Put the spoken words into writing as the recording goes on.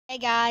Hey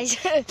guys,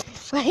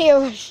 we're here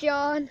with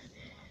Sean.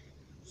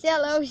 Say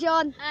hello,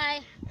 Sean.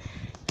 Hi.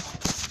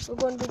 We're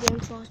going to be doing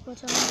crossbar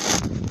challenge.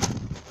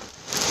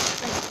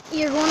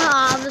 You're gonna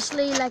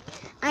obviously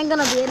I'm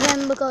gonna beat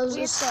him because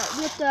just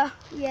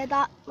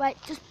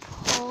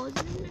pause.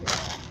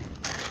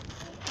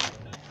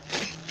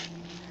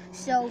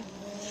 So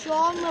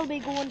Sean will be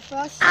going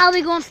first. I'll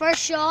be going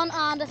first, Sean,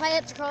 and if I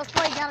hit the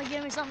crossbar, you gotta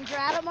give me something to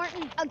add it,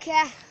 Martin.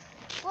 Okay.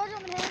 What do you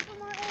want me to hit for,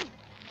 Martin?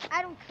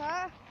 I don't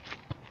care.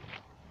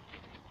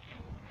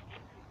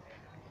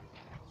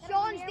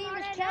 Sean's name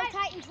is Kill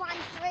Titan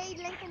 23.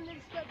 Link in the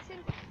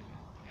description.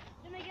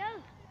 Let me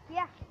go.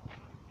 Yeah.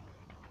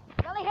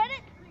 Will he hit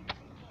it?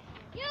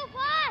 You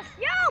pass!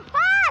 You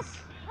pass!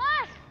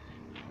 Pass!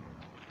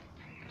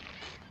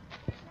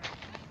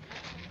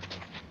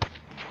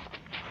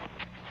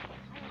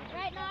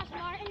 Right now it's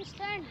Martin's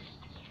turn.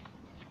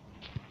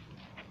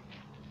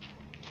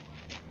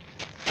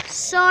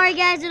 Sorry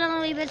guys, I done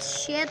a wee bit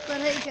shit,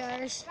 but who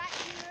cares?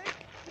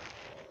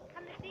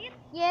 Can I see it?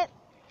 Yep.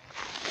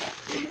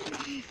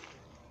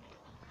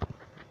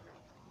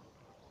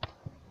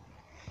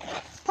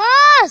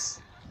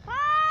 Pass!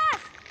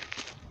 Pass!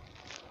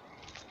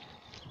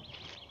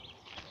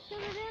 So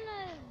we're doing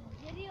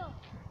a video.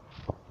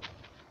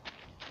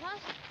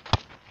 Pass?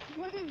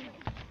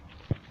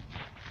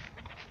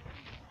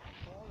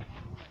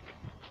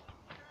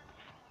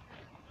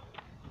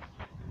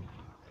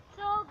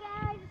 So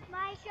guys, it's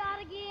my shot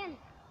again.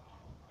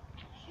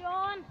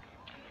 Sean,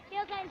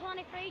 Kill Titan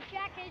 23,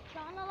 check his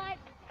channel out.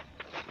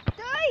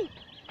 Three!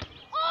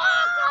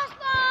 Oh,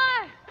 crossbar!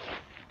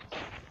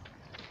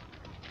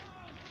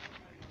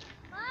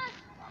 Pass.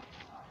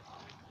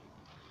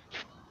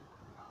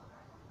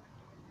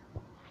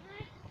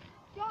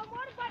 John,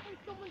 what about when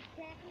someone's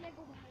taking they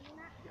go behind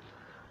that?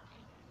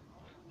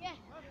 Yeah.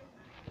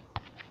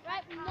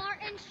 Right,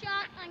 Martin's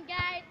shot, and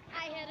guys,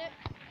 I hit it.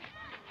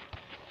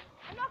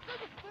 I'm not going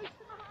to boost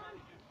in my hand.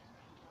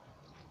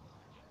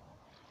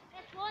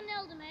 It's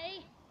 1-0 to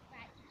me.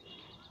 Right.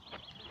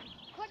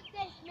 Could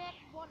this make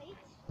one each?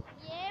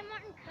 Yeah,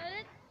 Martin could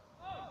it.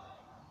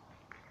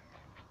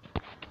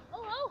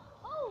 Oh, oh,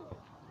 oh!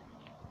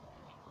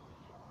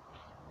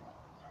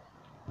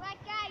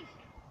 Right, guys.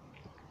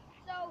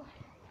 So,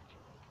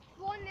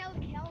 1-0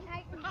 Kill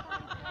Titan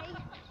 23.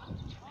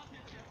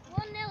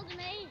 1-0 to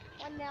me.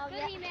 1-0, Could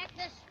yeah. he make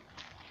this?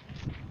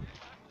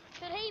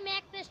 Could he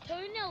make this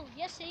 2-0?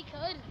 Yes, he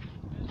could.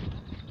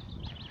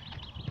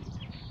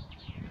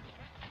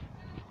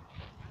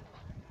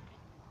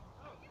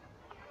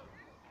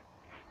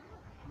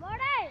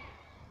 Marty,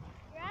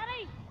 you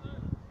ready?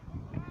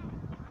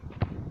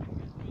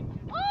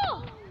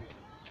 Oh!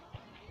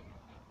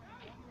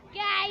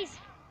 Guys,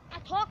 I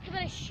talked a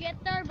bit of shit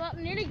there, but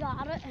I nearly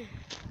got it.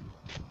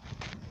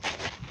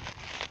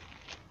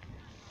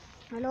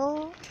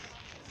 Hello?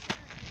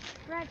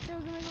 Right, so we're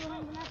gonna go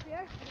behind the net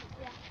here.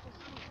 Yeah.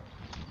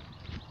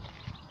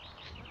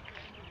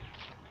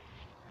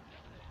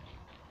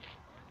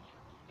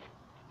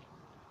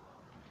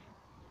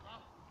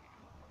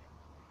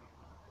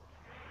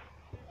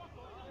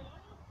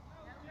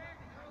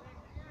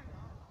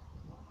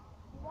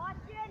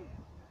 Watching?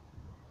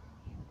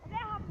 Are they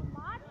having a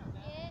match?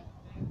 Yeah.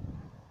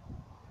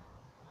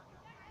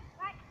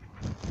 Right.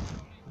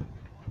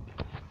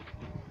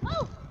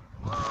 Oh!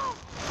 Oh!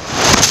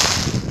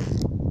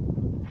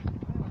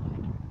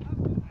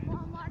 Come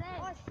on, Marty.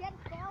 Oh shit,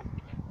 fell.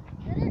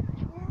 Did it?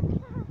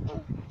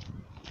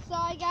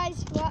 Sorry guys,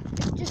 what?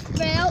 It just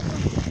fell.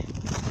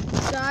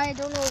 Sorry, I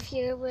don't know if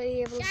you were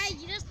able to. Guys,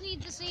 you just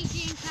need to see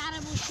the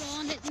incredible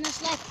Sean hitting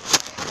this like.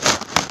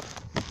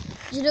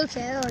 Is it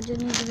okay or do you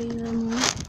need to be more?